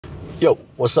Yo,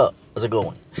 what's up? How's it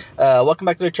going? Welcome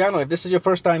back to the channel. If this is your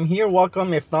first time here,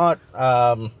 welcome. If not,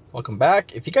 welcome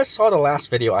back. If you guys saw the last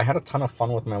video, I had a ton of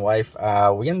fun with my wife.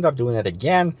 We ended up doing it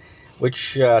again,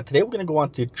 which today we're going to go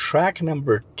on to track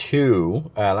number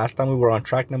 2. Last time we were on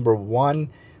track number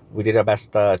 1. We did our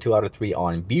best 2 out of 3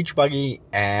 on beach buggy,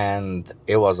 and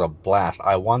it was a blast.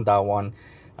 I won that one.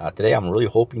 Today I'm really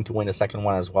hoping to win the second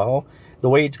one as well. The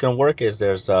way it's going to work is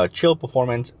there's chill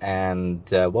performance and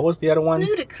what was the other one?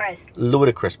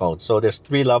 Ludicrous mode. So there's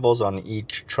 3 levels on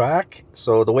each track.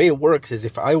 So the way it works is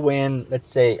if I win, let's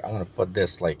say, I'm going to put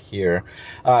this like here.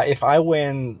 If I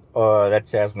win, let's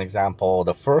say as an example,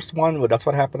 the first one, well, that's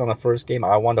what happened on the first game.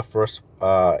 I won the first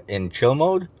in chill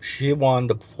mode. She won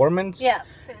the performance. Yeah.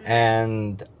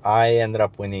 And I ended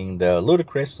up winning the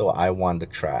ludicrous, so I won the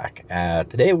track.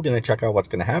 Today we're going to check out what's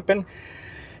going to happen.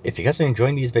 If you guys are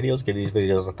enjoying these videos, give these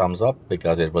videos a thumbs up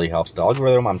because it really helps the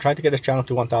algorithm. I'm trying to get this channel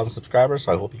to 1,000 subscribers,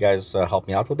 so I hope you guys help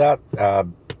me out with that.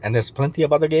 And there's plenty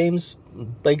of other games,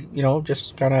 like, you know,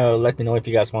 just kind of let me know if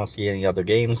you guys want to see any other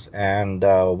games, and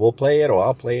we'll play it, or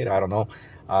I'll play it. I don't know.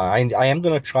 I am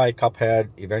going to try Cuphead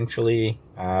eventually.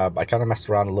 I kind of messed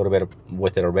around a little bit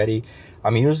with it already.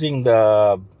 I'm using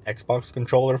the Xbox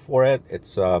controller for it.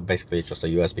 It's basically just a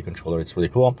USB controller. It's really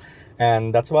cool.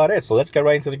 And that's about it. So let's get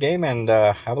right into the game and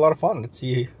have a lot of fun. Let's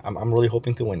see. I'm really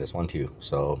hoping to win this one too.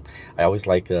 So I always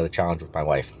like the challenge with my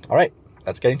wife. All right,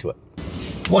 let's get into it.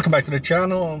 Welcome back to the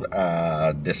channel.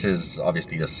 This is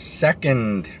obviously the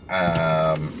second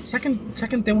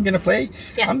thing we're gonna play.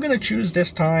 Yes. I'm gonna choose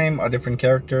this time a different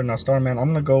character. Now, Starman,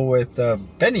 I'm gonna go with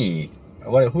Benny.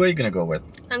 Who are you gonna go with?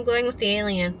 I'm going with the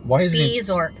alien. Why is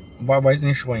Zorp. Why isn't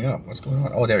he showing up? What's going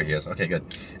on? Oh, there he is. Okay, good.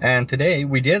 And today,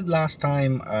 we did last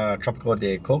time Tropical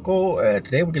de Coco.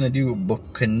 Today, we're going to do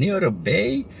Bucanero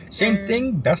Bay. Same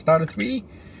thing, best out of 3.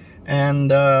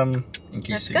 And in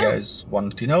case you guys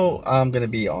want to know, I'm going to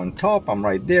be on top. I'm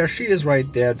right there. She is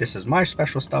right there. This is my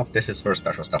special stuff. This is her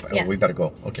special stuff. Yes. Oh, we better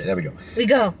go. Okay, there we go. We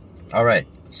go. All right.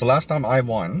 So last time I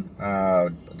won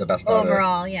the best out of...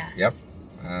 Overall, yes. Yep.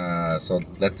 So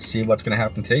let's see what's gonna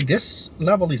happen today. This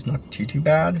level is not too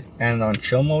bad, and on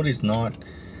chill mode is not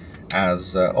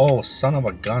as oh, son of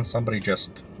a gun, somebody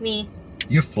just... Me.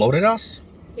 You floated us?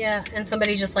 Yeah, and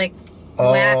somebody just like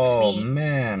whacked me. Oh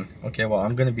man. Okay, well,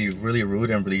 I'm gonna be really rude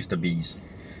and release the bees.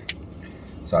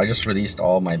 So I just released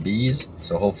all my bees,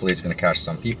 so hopefully it's gonna catch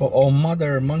some people. Oh,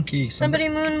 mother monkey, somebody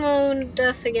mooned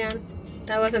us again.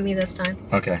 That wasn't me this time.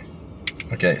 Okay.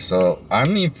 Okay, so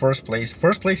I'm in first place.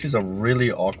 First place is a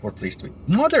really awkward place to be.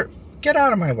 Mother, get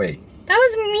out of my way. That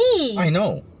was me. I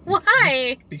know.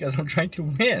 Why? Because I'm trying to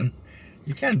win.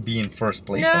 You can't be in first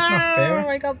place. No, that's not fair.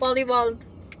 I got volleyballed.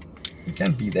 You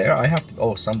can't be there. I have to.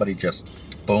 Oh, somebody just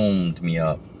boomed me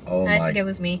up. Oh my. I think it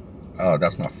was me. Oh,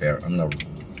 that's not fair. I'm gonna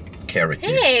carry you.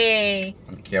 Hey.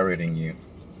 I'm carrying you.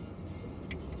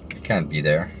 You can't be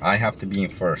there. I have to be in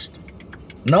first.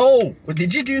 No.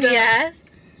 Did you do that? Yes.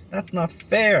 That's not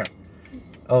fair.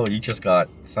 Oh, you just got...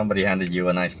 Somebody handed you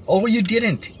a nice... Oh, you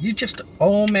didn't. You just...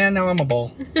 Oh, man, now I'm a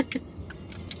ball.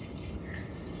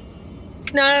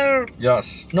 No.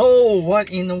 Yes. No, what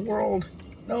in the world?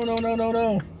 No, no, no, no,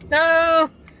 no. No.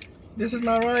 This is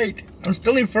not right. I'm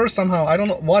still in first somehow. I don't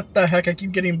know. What the heck? I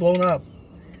keep getting blown up.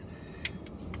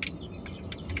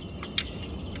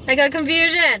 I got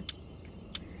confusion.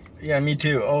 Yeah, me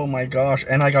too. Oh my gosh.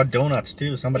 And I got donuts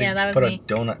too. Somebody put a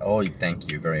donut. Oh,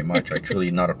 thank you very much. I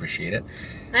truly not appreciate it.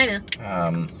 I know.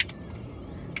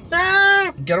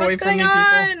 No! Get away from me,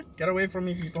 people. Get away from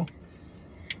me, people.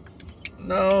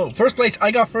 No. First place. I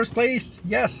got first place.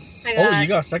 Yes. Oh, you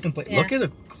got second place. Yeah. Look at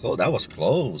the close. That was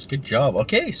close. Good job.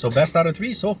 Okay, so best out of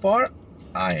 3 so far.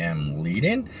 I am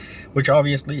leading. Which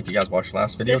obviously, if you guys watched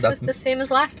last video, this is the same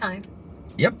as last time.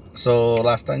 Yep, so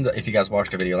last time, if you guys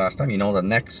watched the video last time, you know the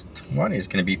next one is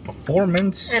going to be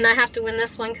performance. And I have to win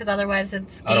this one because otherwise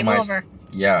it's game over.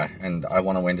 Yeah, and I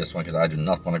want to win this one because I do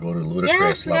not want to go to ludicrous level.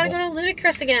 Yes, we got to go to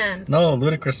ludicrous again. No,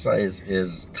 ludicrous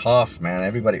is tough, man.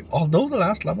 Everybody, although the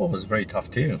last level was very tough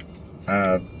too.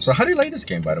 So how do you like this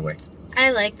game, by the way?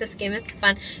 I like this game. It's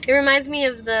fun. It reminds me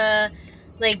of the,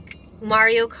 like,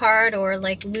 Mario Kart or,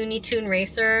 like, Looney Tune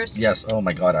Racers. Yes, oh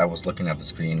my god, I was looking at the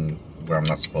screen where I'm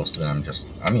not supposed to, and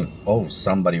oh,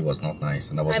 somebody was not nice,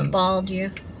 and that wasn't... I balled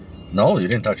you. No, you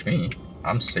didn't touch me.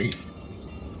 I'm safe.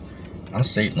 I'm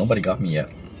safe. Nobody got me yet.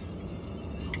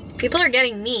 People are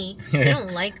getting me. They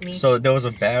don't like me. So there was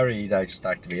a battery that I just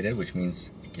activated, which means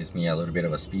it gives me a little bit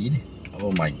of a speed.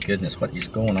 Oh my goodness, what is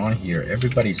going on here?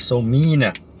 Everybody's so mean.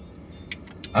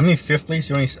 I'm in 5th place.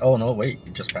 You only... Oh no, wait,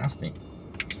 you just passed me.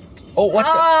 Oh, what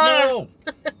the... No!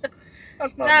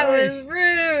 That's not nice. That was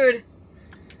rude.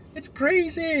 It's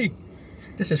crazy.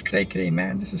 This is cray cray,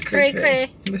 man. This is cray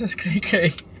cray. This is cray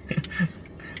cray.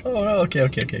 Oh, okay.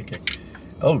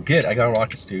 Oh, good. I got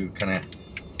rockets to kind of.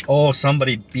 Oh,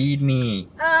 somebody beat me.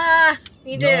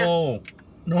 You do.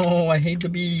 No, I hate the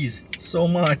bees so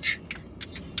much.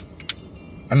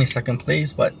 I'm in second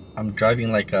place, but I'm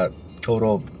driving like a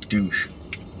total douche.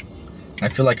 I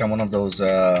feel like I'm one of those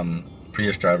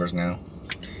Prius drivers now.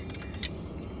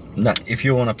 Not if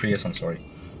you want a Prius, I'm sorry.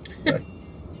 But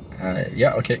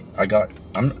yeah, okay.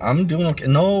 I'm doing okay.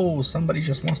 No, somebody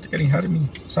just wants to get ahead of me.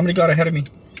 Somebody got ahead of me.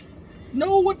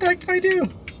 No, what the heck did I do?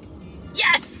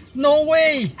 Yes! No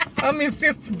way! I'm in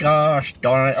 5th. Gosh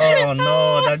darn it. Oh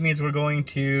no, that means we're going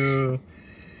to...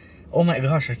 Oh my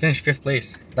gosh, I finished 5th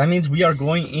place. That means we are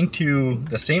going into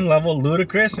the same level,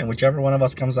 ludicrous, and whichever one of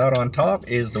us comes out on top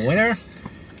is the winner.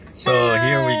 So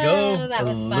here we go. That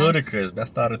was ludicrous. Fun.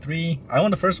 Best out of 3. I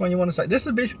won the first one. You want to say? This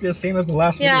is basically the same as the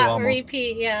last video almost. Yeah,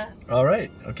 repeat, yeah. All right.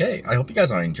 Okay. I hope you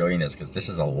guys are enjoying this because this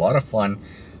is a lot of fun.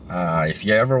 If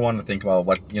you ever want to think about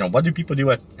what do people do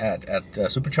at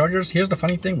superchargers, here's the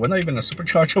funny thing: we're not even a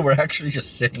supercharger. We're actually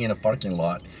just sitting in a parking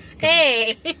lot.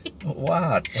 Hey.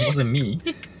 What? It wasn't me.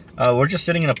 We're just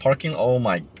sitting in a parking. Oh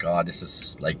my God, this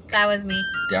is like. That was me.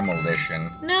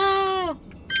 Demolition. No.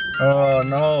 Oh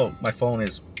no, my phone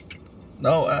is.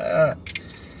 No.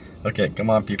 Okay, come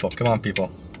on, people. Come on, people.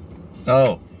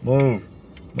 No, move.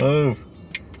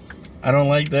 I don't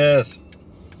like this.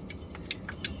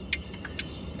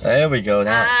 There we go.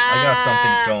 Now I got some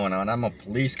things going on. I'm a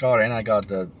police car and I got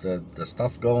the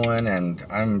stuff going and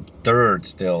I'm 3rd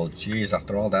still. Jeez,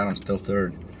 after all that I'm still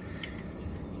 3rd.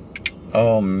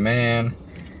 Oh man.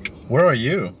 Where are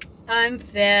you? I'm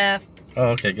 5th. Oh,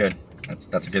 okay, good.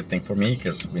 That's a good thing for me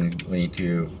because we need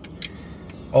to...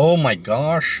 Oh my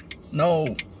gosh.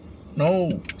 No.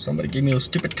 Somebody gave me those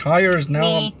stupid tires now.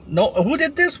 Me. No, who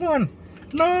did this one?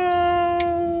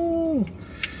 No.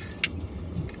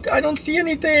 I don't see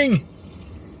anything.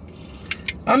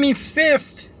 I'm in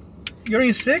 5th. You're in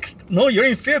 6th? No, you're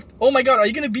in 5th. Oh my God, are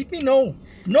you gonna beat me? No,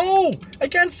 I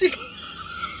can't see.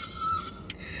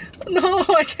 No,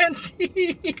 I can't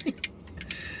see.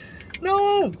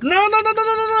 No,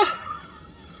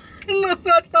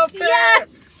 that's not fair.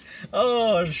 Yes.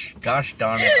 Oh, gosh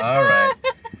darn it. All right.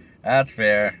 That's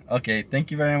fair. Okay, thank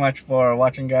you very much for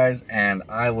watching, guys, and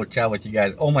I will chat with you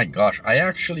guys. Oh my gosh,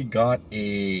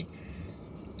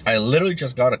 I literally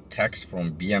just got a text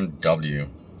from BMW.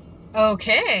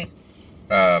 Okay.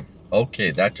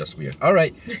 Okay, that's just weird. All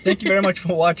right, thank you very much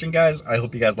for watching, guys. I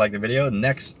hope you guys liked the video. The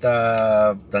next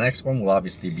one will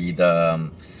obviously be the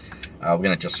we're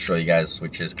gonna just show you guys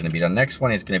which is gonna be the next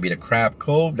one. Is gonna be the Crab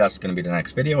Cove. That's gonna be the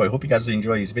next video. I hope you guys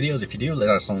enjoy these videos. If you do, let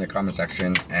us know in the comment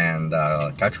section, and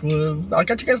I'll catch you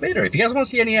guys later. If you guys want to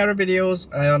see any other videos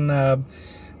on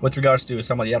with regards to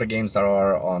some of the other games that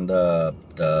are on the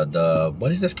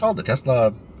what is this called? The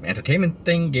Tesla entertainment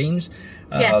thing games.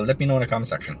 Yes. Let me know in the comment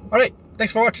section. All right,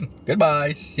 thanks for watching.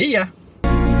 Goodbye. See ya.